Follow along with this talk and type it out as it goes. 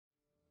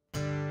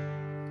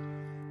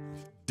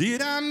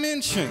Did I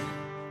mention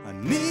I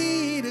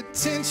need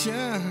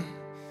attention?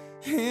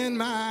 In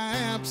my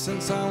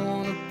absence I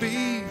want to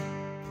be.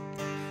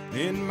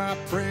 In my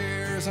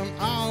prayers I'm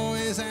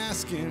always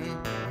asking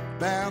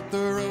about the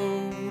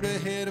road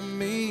ahead of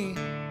me.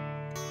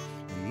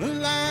 And the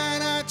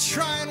line I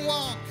try and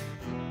walk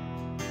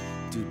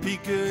to be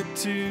good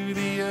to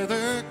the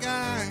other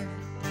guy.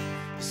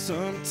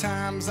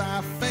 Sometimes I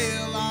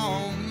fail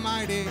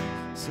almighty,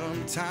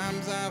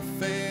 sometimes I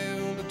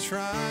fail to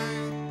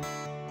try.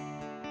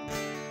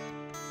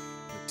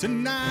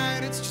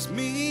 Tonight it's just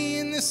me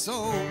and this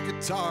old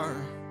guitar,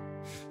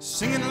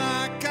 singing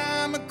like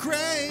I'm a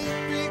great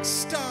big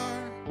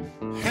star,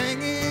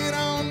 hanging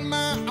on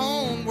my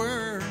own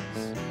words,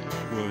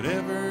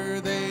 whatever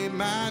they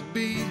might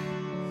be.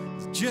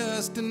 It's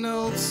just an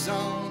old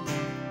song,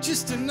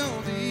 just an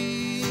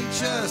oldie,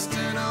 just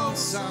an old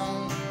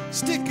song,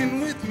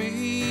 sticking with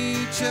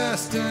me,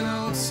 just an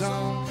old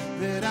song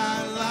that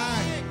I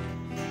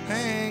like,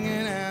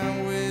 hanging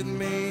out with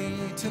me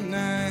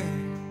tonight.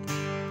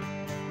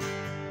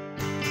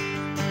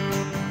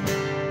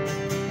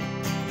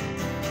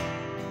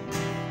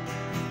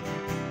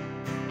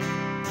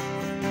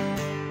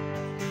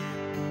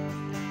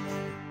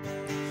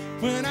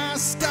 When I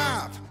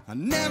stop, I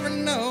never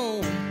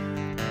know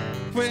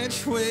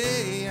which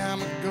way I'm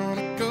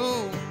gonna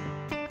go.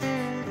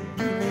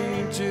 You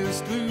may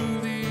just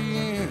lose the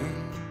end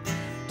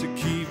to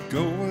keep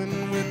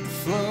going with the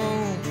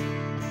flow.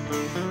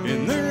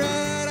 In the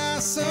rut I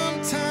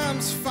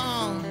sometimes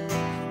fall,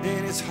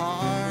 and it's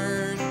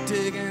hard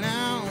digging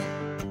out.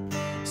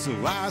 So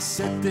I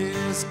set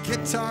this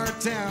guitar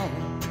down,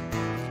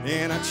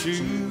 and I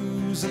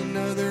choose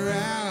another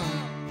route.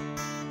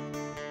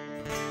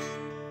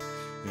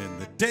 And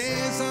the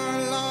days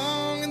are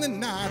long and the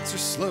nights are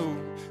slow,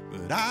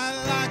 but I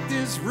like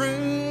this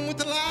room with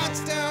the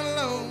lights down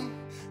low.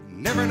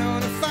 Never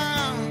knowing if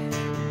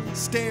I'll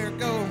stay or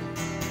go,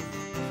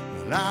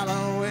 but I'll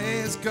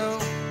always go.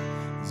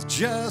 It's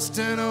just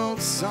an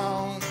old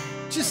song,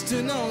 just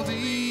an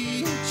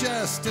oldie,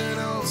 just an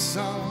old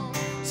song,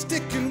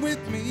 sticking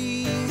with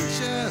me,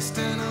 just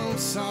an old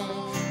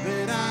song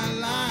that I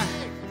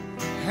like,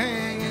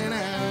 hanging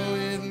out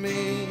with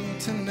me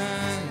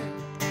tonight.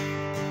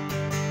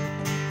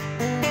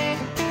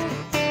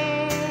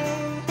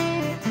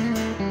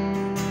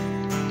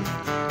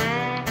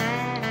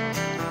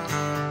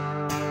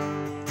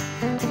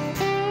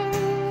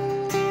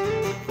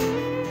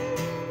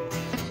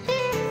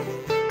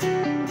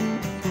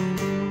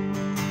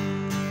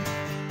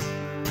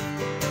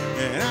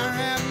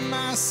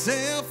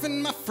 Myself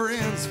and my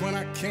friends when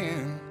I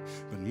can,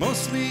 but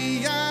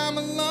mostly I'm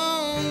a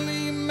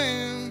lonely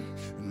man,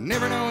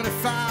 never knowing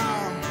if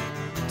I'll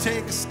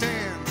take a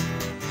stand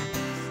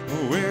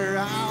or where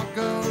I'll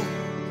go.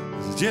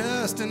 It's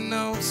just an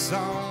old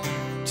song,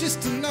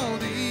 just an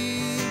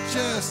oldie,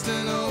 just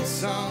an old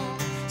song,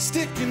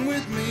 sticking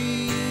with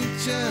me,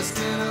 just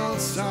an old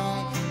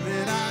song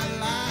that I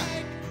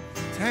like,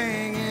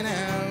 hanging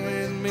out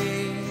with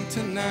me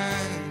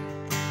tonight.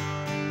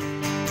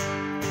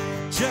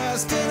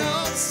 Just an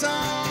old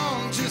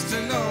song, just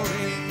an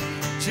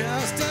oldie,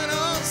 just an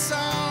old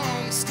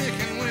song,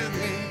 sticking with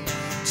me,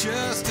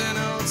 just an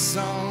old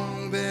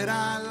song that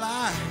I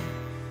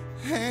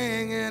like,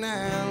 hanging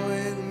out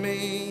with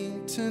me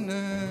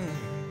tonight.